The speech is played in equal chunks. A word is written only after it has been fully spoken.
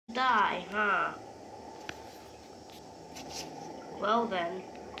die, huh? Well then,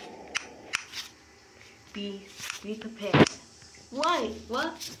 be prepared. Why?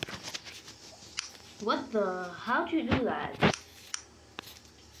 What? What the? How'd you do that?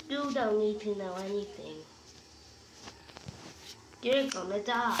 You don't need to know anything. You're gonna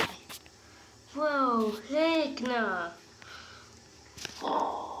die. Whoa, heck nah.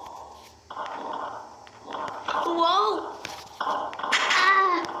 Whoa!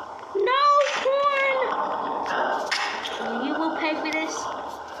 Ah! No, corn! You will pay for this?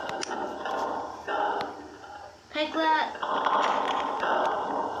 Take that.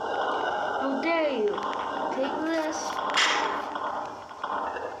 How dare you? Take this.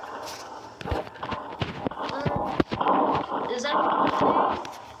 Is that okay?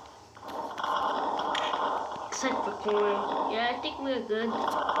 Except for corn. Yeah, I think we're good.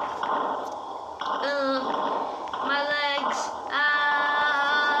 My legs. Ah.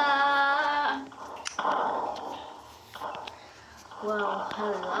 Well,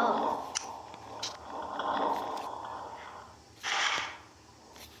 hello.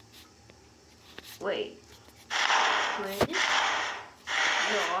 Wait. Kuwait?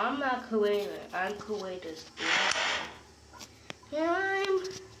 No, I'm not Kuwait. I'm Kuwait's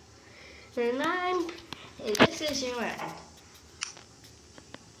and this is your end.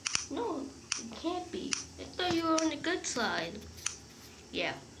 No, it can't be. I thought you were on the good side.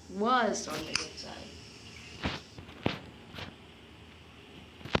 Yeah, was on the good side.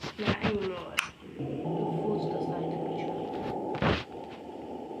 Not anymore. The fools decided to betray.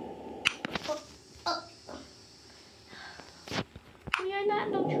 We are not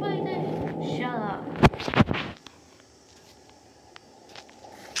no traitor. Shut up.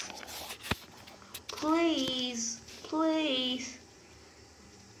 Please, please.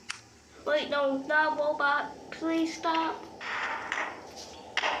 Wait, no, not robot. Please stop.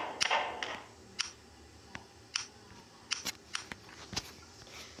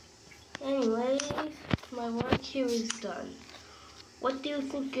 Anyways, my work here is done. What do you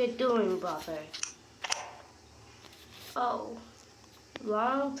think you're doing, brother? Oh,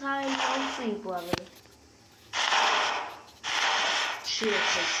 long time no see, brother. She is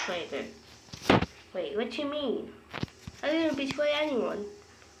a traitor. Wait, what you mean? I didn't betray anyone.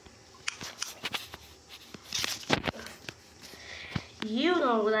 You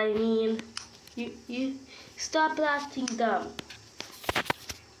know what I mean. You stop acting dumb.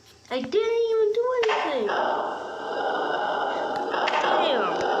 I didn't even do anything.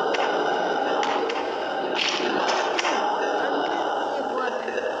 Damn.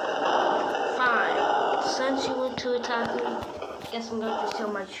 Fine. Since you went to attack me, guess I'm going to show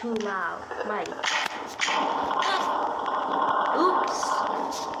my true might. Oops.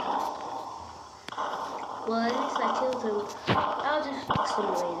 Well, at least I killed him. I'll just fix him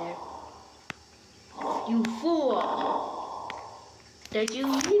later. You fool! Did you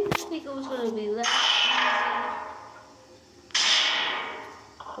even think it was going to be that easy?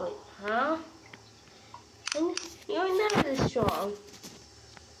 Wait, huh? And you're never this strong.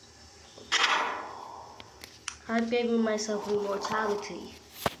 I'm giving myself immortality.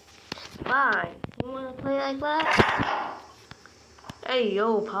 Fine. You want to play like that? Hey,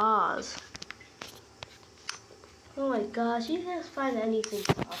 yo, pause. Oh my gosh, you can't find anything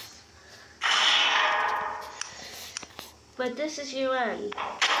tough. But this is your end.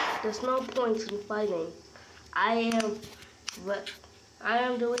 There's no point in fighting. I am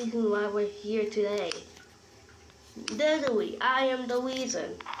the reason why we're here today. Literally, I am the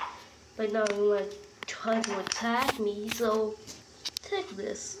reason. But now you want to try to attack me, so take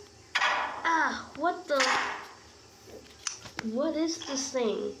this. Ah, what is this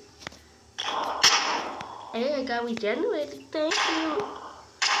thing? Hey, I got regenerated, thank you.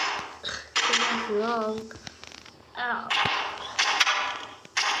 That's wrong. Ow.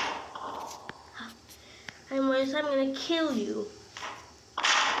 I'm gonna kill you.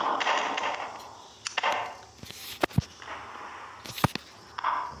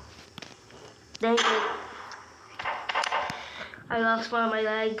 Dang it. I lost one of my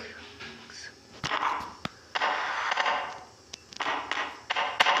legs.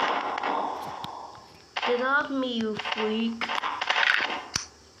 Get off me, you freak.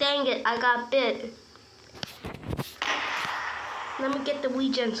 Dang it, I got bit. Let me get the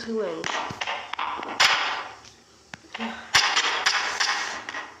regen syringe.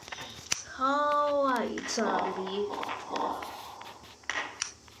 Alright, zombie.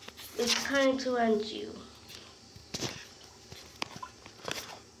 It's time to end you.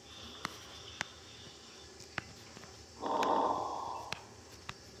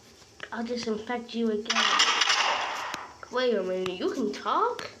 I'll just infect you again. Wait a minute, you can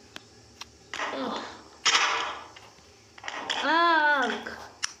talk? Ugh. Ugh.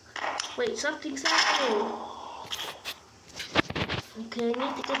 Wait, something's happening. Okay, I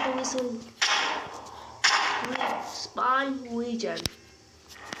need to get the reason. Spawn region.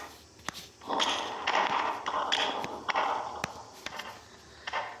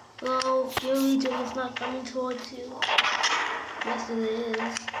 Oh, your region is not coming towards you. Yes, it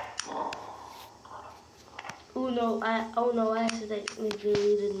is. Oh no, I accidentally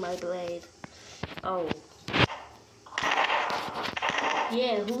deleted my blade. Oh.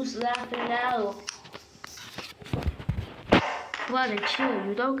 Yeah, who's laughing now? Brother, chill,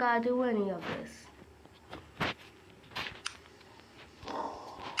 you don't gotta do any of this.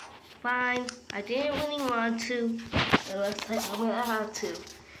 Fine, I didn't really want to, but let's say I'm gonna have to.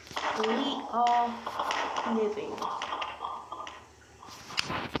 Delete all living.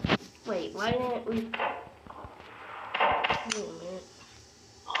 Wait, why didn't we? Wait a minute.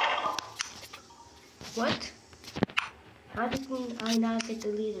 What? How did I not get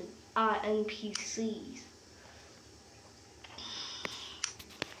deleted? NPCs.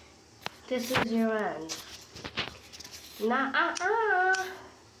 This is your end. Nah,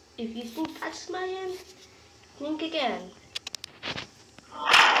 If you think that's my end, think again.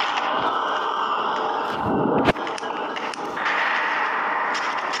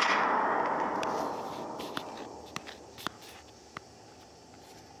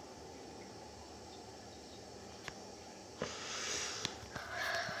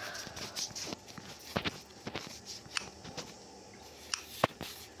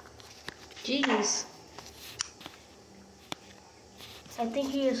 Jeez. I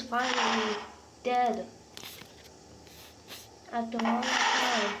think he is finally dead. After all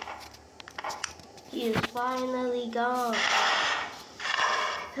that time, he is finally gone.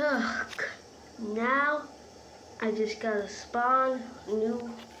 Ugh. Now, I just gotta spawn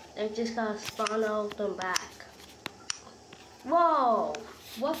all of them back. Whoa!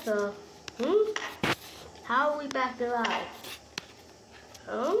 What the? How are we back alive?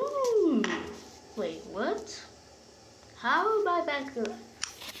 Wait, what? How am I back alive?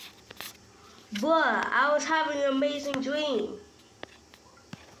 Bruh, I was having an amazing dream.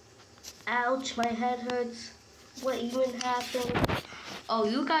 Ouch, my head hurts. What even happened? Oh,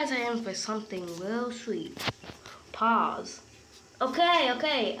 you guys are in for something real sweet. Pause. Okay,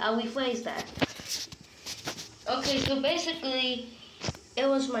 I'll rephrase that. Okay, so basically, it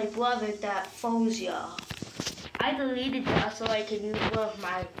was my brother that froze y'all. I deleted that so I could use one of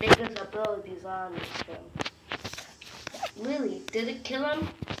my biggest abilities on him. Really? Did it kill him?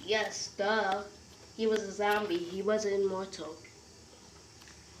 Yes, duh. He was a zombie. He wasn't immortal.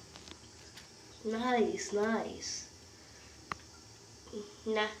 Nice.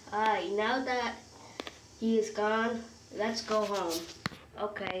 Alright, now that he is gone, let's go home.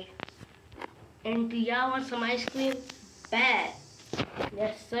 Okay. And do y'all want some ice cream? Bad.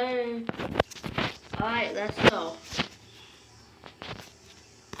 Yes, sir. Alright, let's go.